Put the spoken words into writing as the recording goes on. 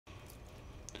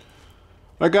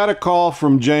I got a call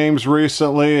from James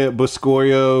recently at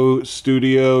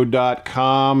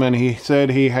boscoyostudio.com, and he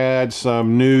said he had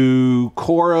some new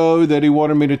coro that he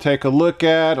wanted me to take a look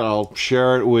at. I'll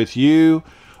share it with you.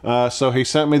 So he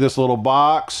sent me this little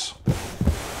box.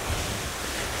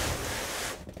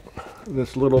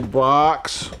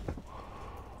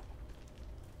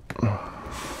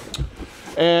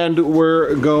 And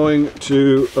we're going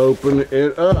to open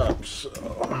it up. So.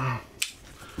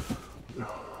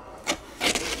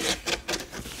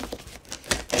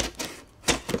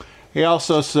 He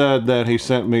also said that he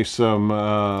sent me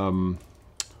some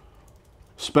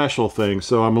special things,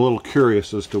 so I'm a little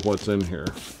curious as to what's in here.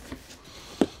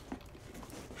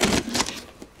 Let's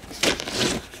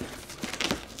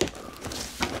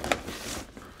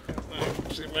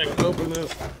see if I can open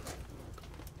this.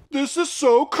 This is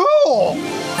so cool!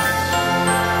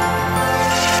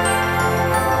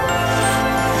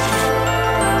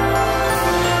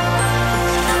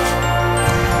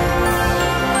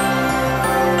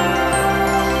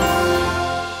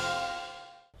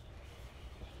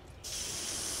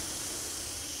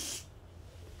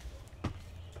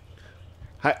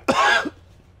 Hi.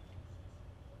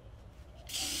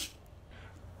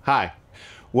 Hi.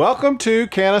 Welcome to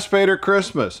Spader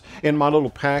Christmas. In my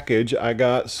little package, I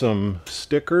got some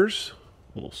stickers,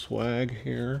 a little swag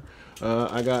here.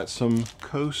 I got some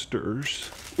coasters.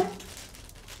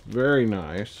 Very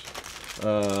nice.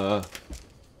 A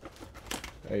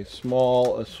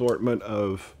small assortment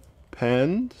of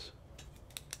pens.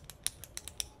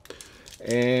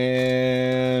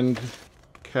 And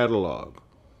catalog.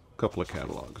 Couple of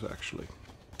catalogs actually.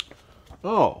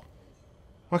 Oh,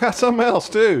 I got something else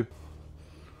too.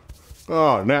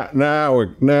 Oh, now we're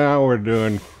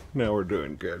doing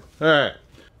good. All right.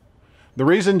 The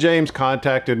reason James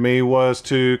contacted me was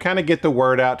to kind of get the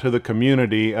word out to the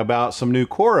community about some new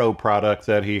coro product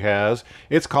that he has.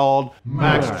 It's called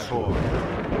Max Coro.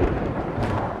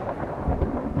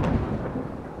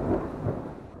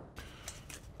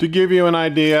 To give you an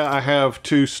idea, I have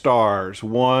two stars.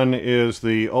 One is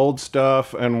the old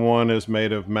stuff and one is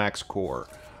made of Max Core.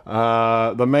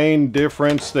 The main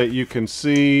difference that you can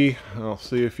see, I'll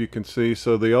see if you can see,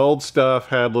 so the old stuff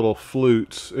had little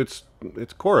flutes. It's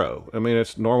coro. I mean,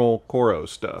 it's normal coro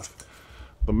stuff.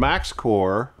 The Max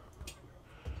Core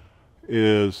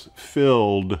is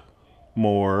filled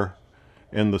more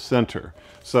in the center.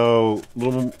 So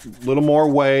little more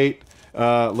weight,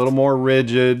 a little more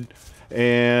rigid.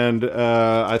 And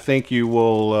I think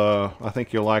you'll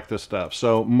like this stuff.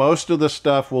 So most of the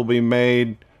stuff will be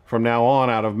made from now on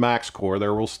out of Max Core.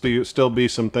 There will still be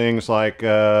some things like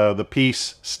the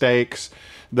piece stakes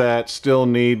that still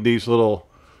need these little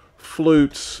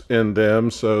flutes in them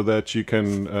so that you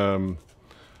can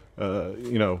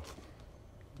you know,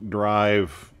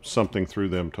 drive something through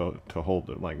them to hold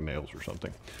it, like nails or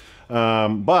something.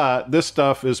 But this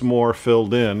stuff is more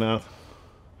filled in. Now,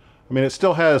 I mean, it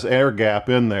still has air gap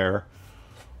in there,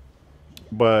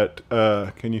 but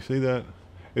can you see that?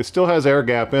 It still has air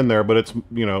gap in there, but it's,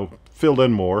 you know, filled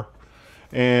in more.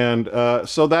 And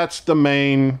so that's the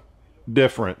main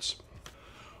difference.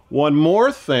 One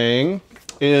more thing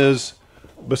is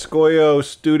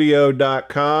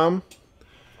Boscoyostudio.com.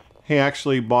 He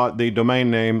actually bought the domain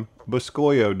name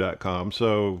Boscoyo.com.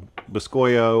 So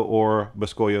Boscoyo or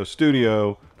Boscoyo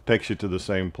Studio takes you to the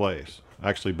same place.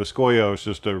 Actually, Boscoyo is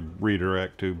just a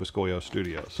redirect to Boscoyo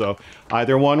Studio. So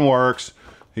either one works.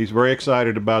 He's very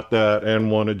excited about that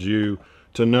and wanted you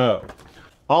to know.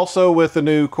 Also with the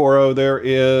new coro, there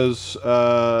is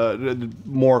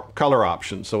more color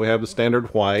options. So we have the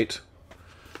standard white.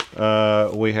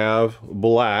 We have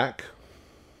black.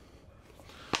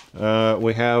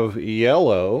 We have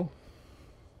yellow.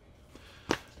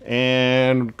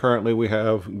 And currently we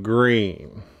have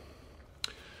green.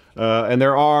 And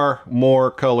there are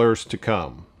more colors to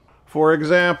come. For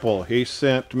example, he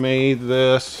sent me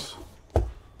this,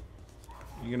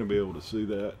 you're going to be able to see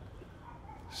that,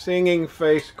 singing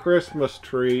face Christmas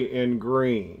tree in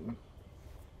green.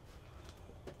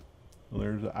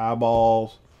 There's the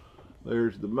eyeballs,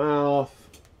 there's the mouth,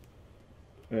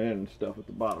 and stuff at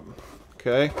the bottom.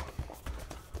 Okay.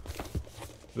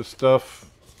 This stuff,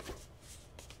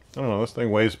 I don't know, this thing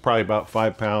weighs probably about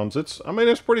 5 pounds. I mean,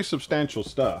 it's pretty substantial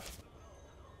stuff.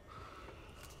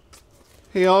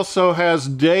 He also has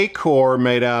decor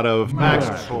made out of Max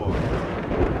Core.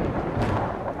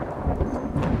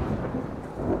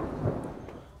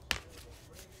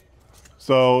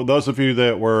 So those of you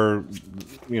that were,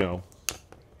 you know,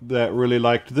 that really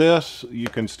liked this, you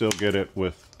can still get it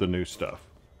with the new stuff.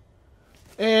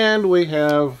 And we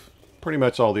have pretty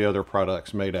much all the other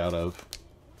products made out of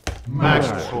Max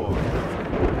Core.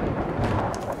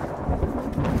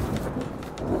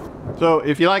 So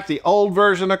if you like the old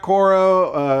version of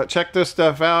Coro, check this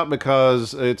stuff out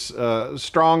because it's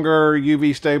stronger,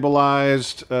 UV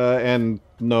stabilized, and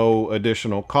no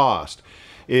additional cost.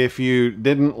 If you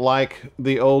didn't like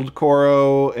the old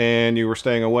Coro and you were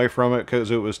staying away from it because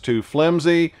it was too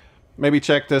flimsy, maybe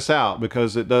check this out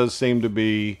because it does seem to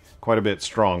be quite a bit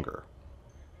stronger.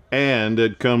 And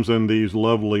it comes in these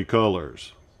lovely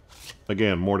colors.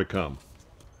 Again, more to come.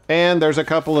 And there's a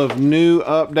couple of new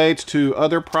updates to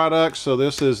other products. So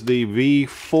this is the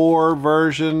V4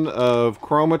 version of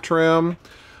Chroma Trim.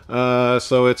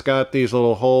 So it's got these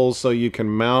little holes so you can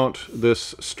mount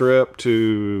this strip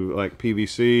to like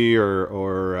PVC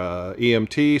or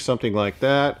EMT, something like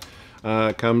that.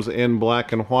 It comes in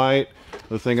black and white.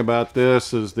 The thing about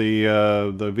this is the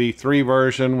V3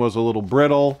 version was a little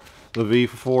brittle. The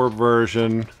V4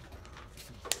 version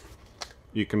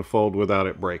you can fold without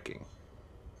it breaking.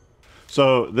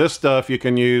 So this stuff you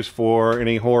can use for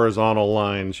any horizontal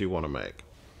lines you want to make.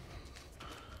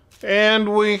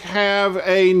 And we have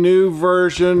a new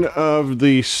version of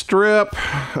the strip,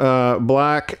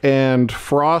 black and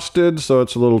frosted, so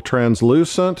it's a little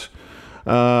translucent.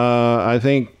 I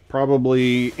think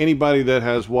probably anybody that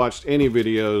has watched any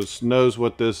videos knows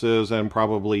what this is and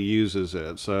probably uses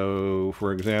it. So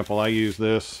for example, I use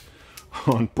this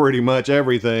on pretty much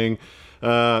everything.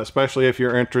 Especially if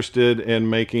you're interested in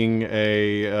making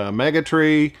a mega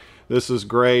tree. This is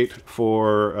great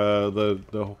for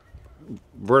the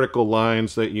vertical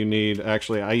lines that you need.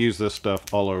 Actually, I use this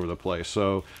stuff all over the place,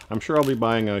 so I'm sure I'll be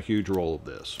buying a huge roll of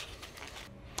this.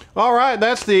 All right,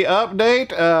 that's the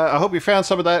update. I hope you found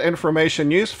some of that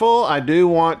information useful. I do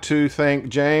want to thank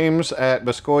James at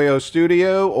Boscoyo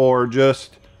Studio, or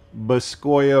just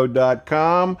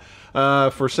Boscoyo.com.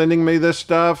 For sending me this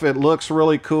stuff. It looks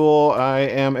really cool. I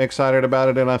am excited about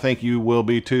it, and I think you will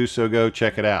be too, so go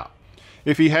check it out.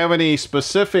 If you have any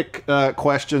specific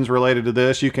questions related to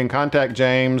this, you can contact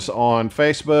James on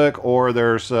Facebook, or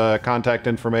there's contact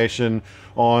information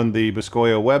on the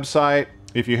Boscoyo website.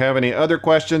 If you have any other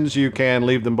questions, you can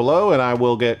leave them below, and I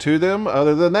will get to them.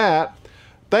 Other than that,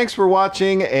 thanks for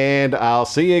watching, and I'll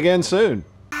see you again soon.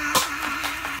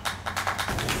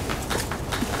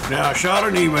 Now, I shot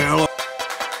an email.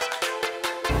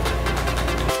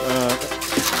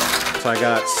 So I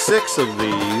got 6 of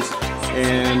these,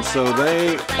 and so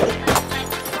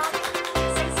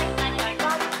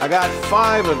I got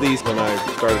 5 of these when I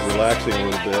started relaxing a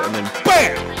little bit, and then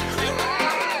BAM!